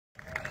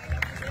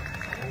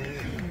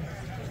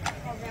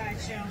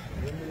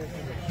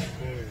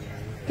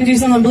Can do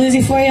something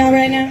bluesy for y'all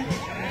right now?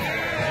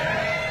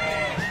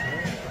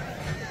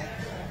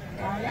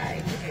 All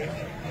right.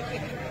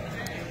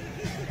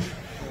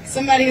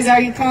 Somebody's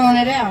already calling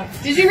it out.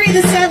 Did you read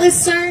the set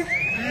list, sir?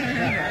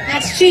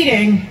 That's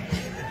cheating.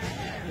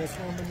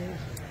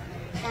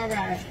 All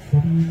right.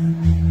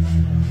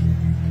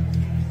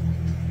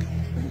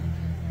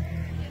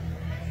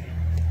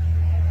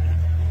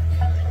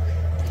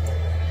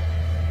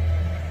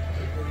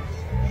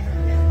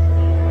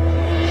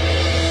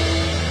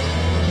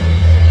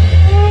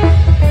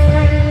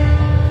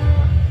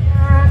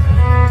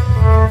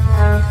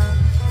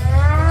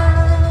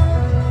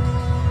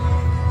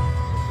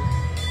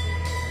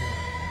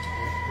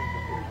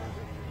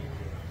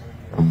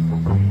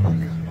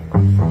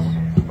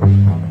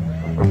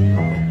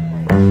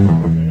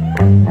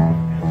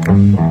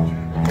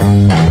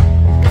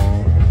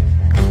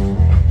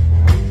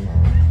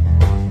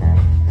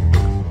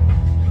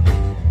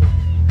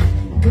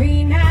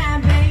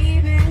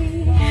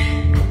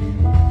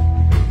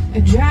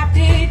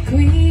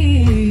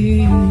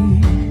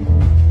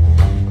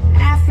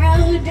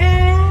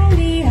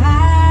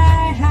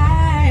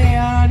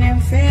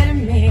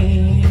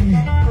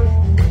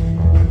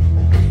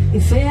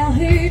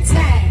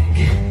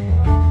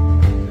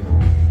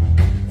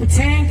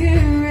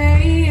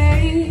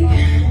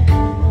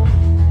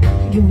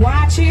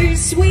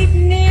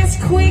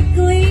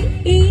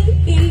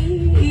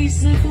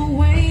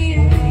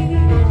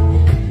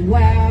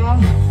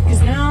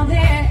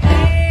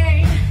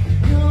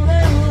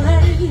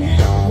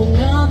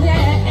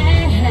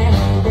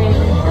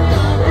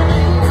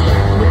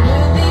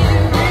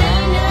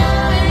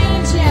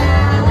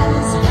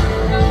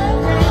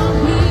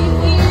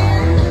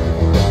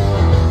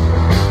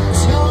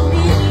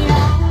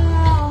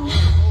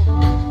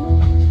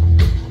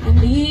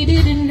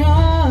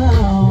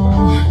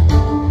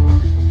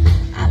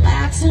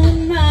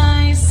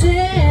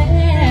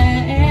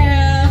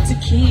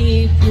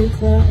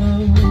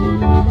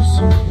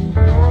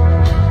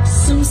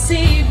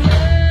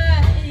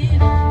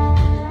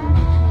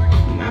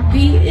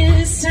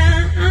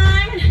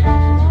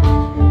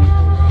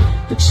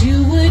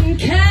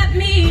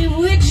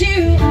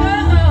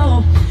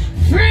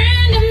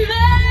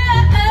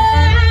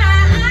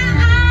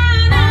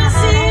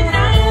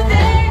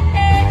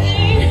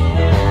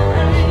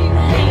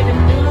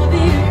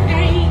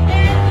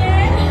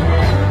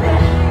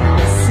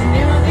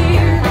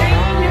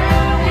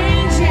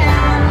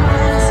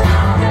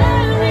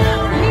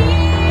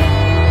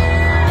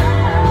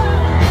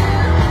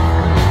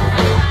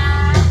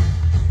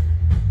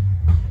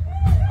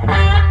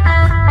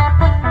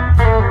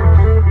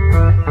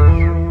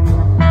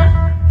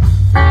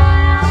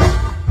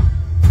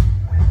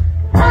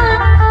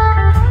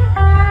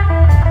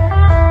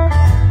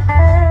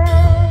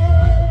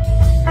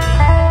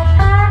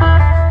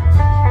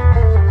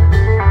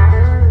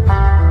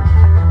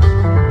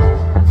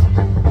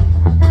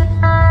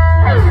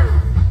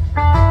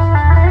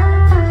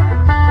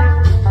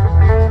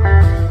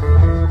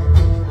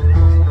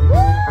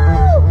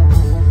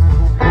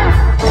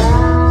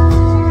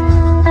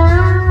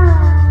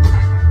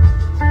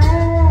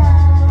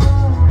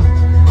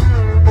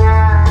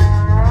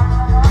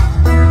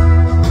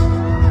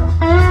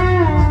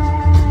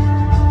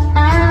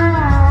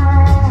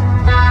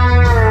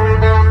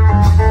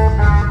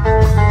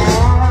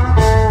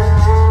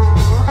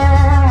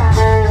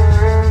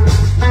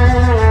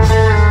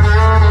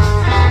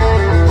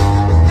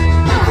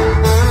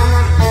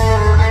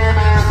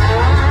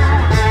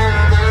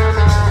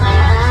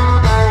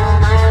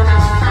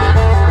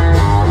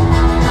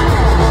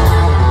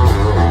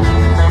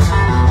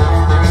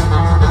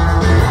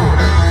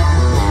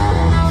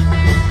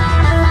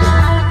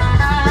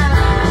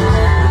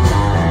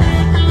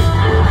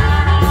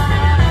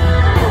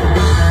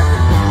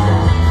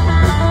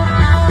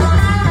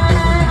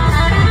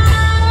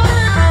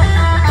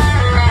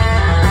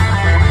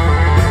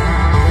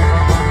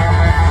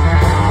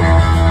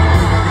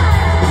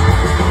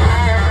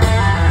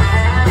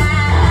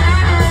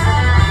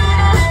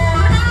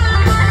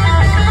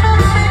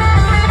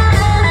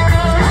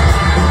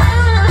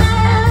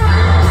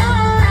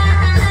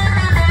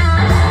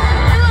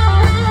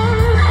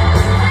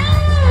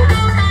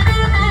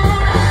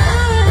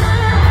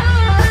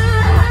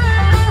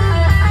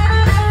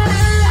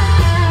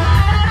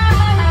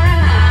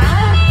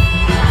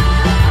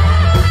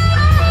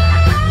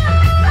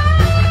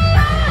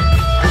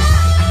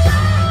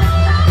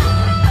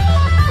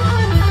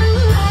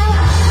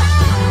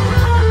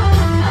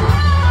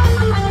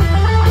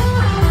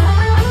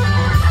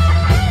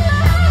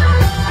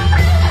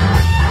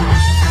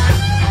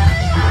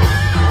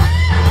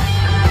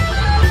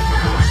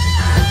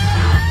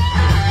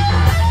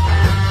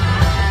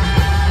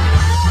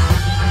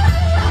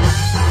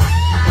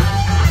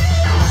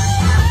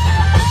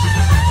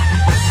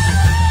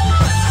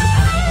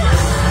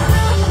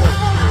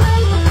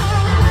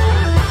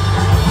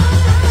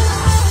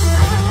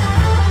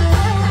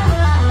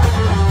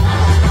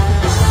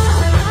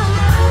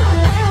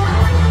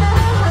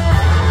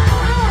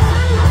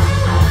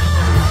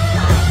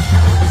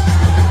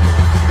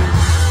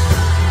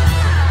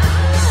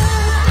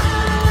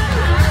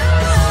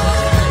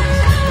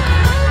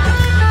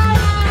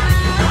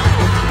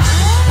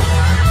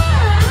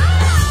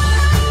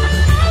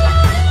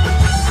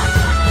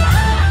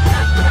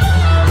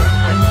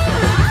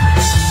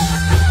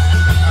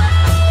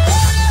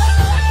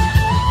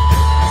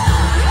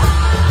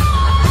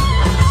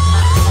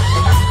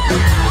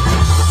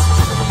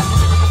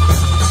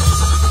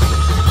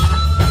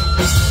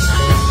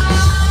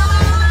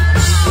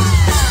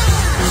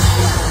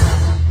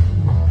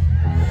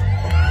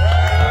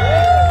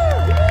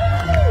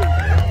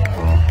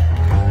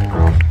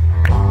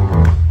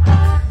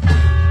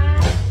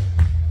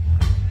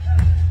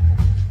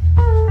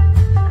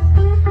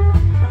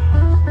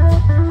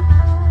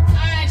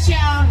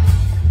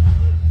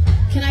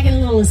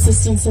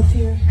 assistants up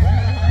here.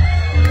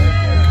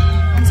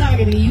 I'm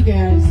talking to you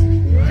guys.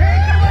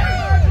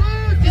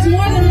 Because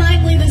more than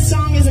likely this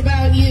song is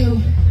about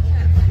you.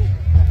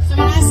 So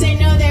when I say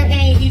no there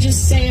ain't, you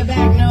just say it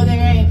back, no there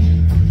ain't.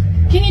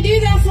 Can you do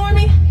that for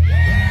me?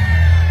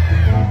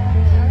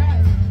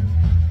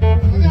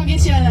 Alright. We're gonna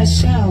get you out of that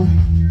shell.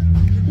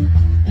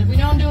 If we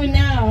don't do it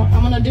now,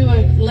 I'm gonna do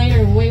it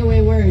later way,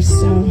 way worse.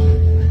 So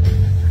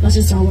let's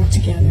just all work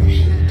together.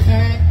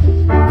 Alright?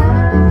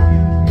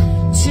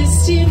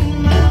 Twisted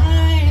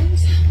mind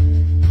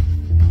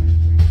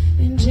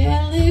and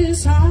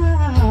jealous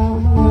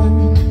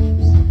hearts.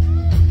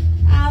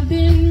 I've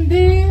been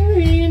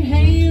burying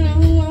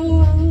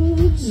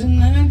halos in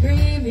the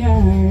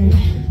graveyard.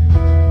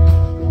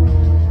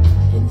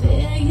 And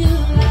there you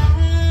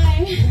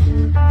lie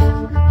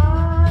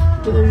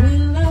to the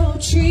willow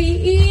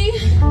tree.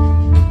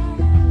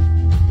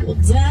 Well,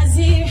 does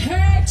it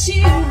hurt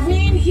you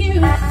when you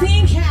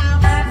think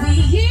how we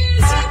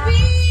used to be?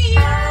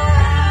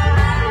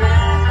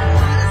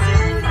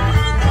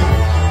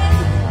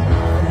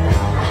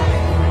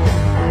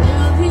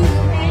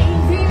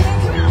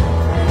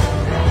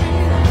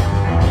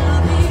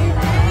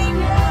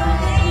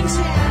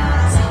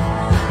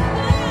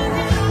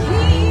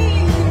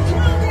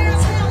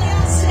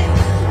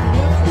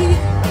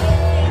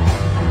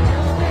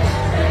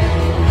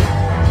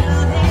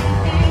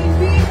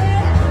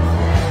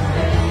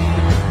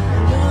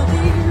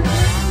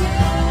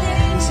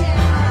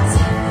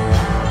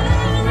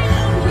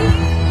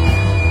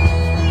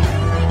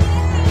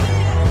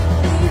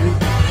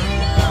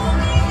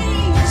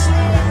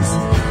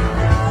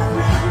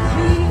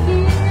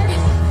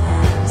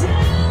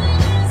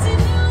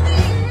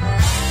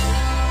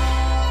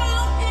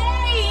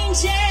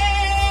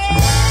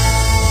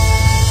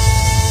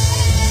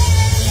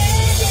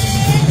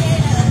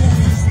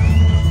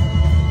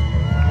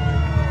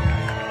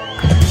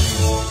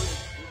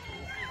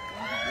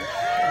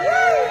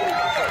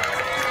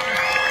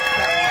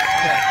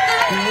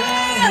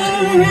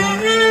 Right.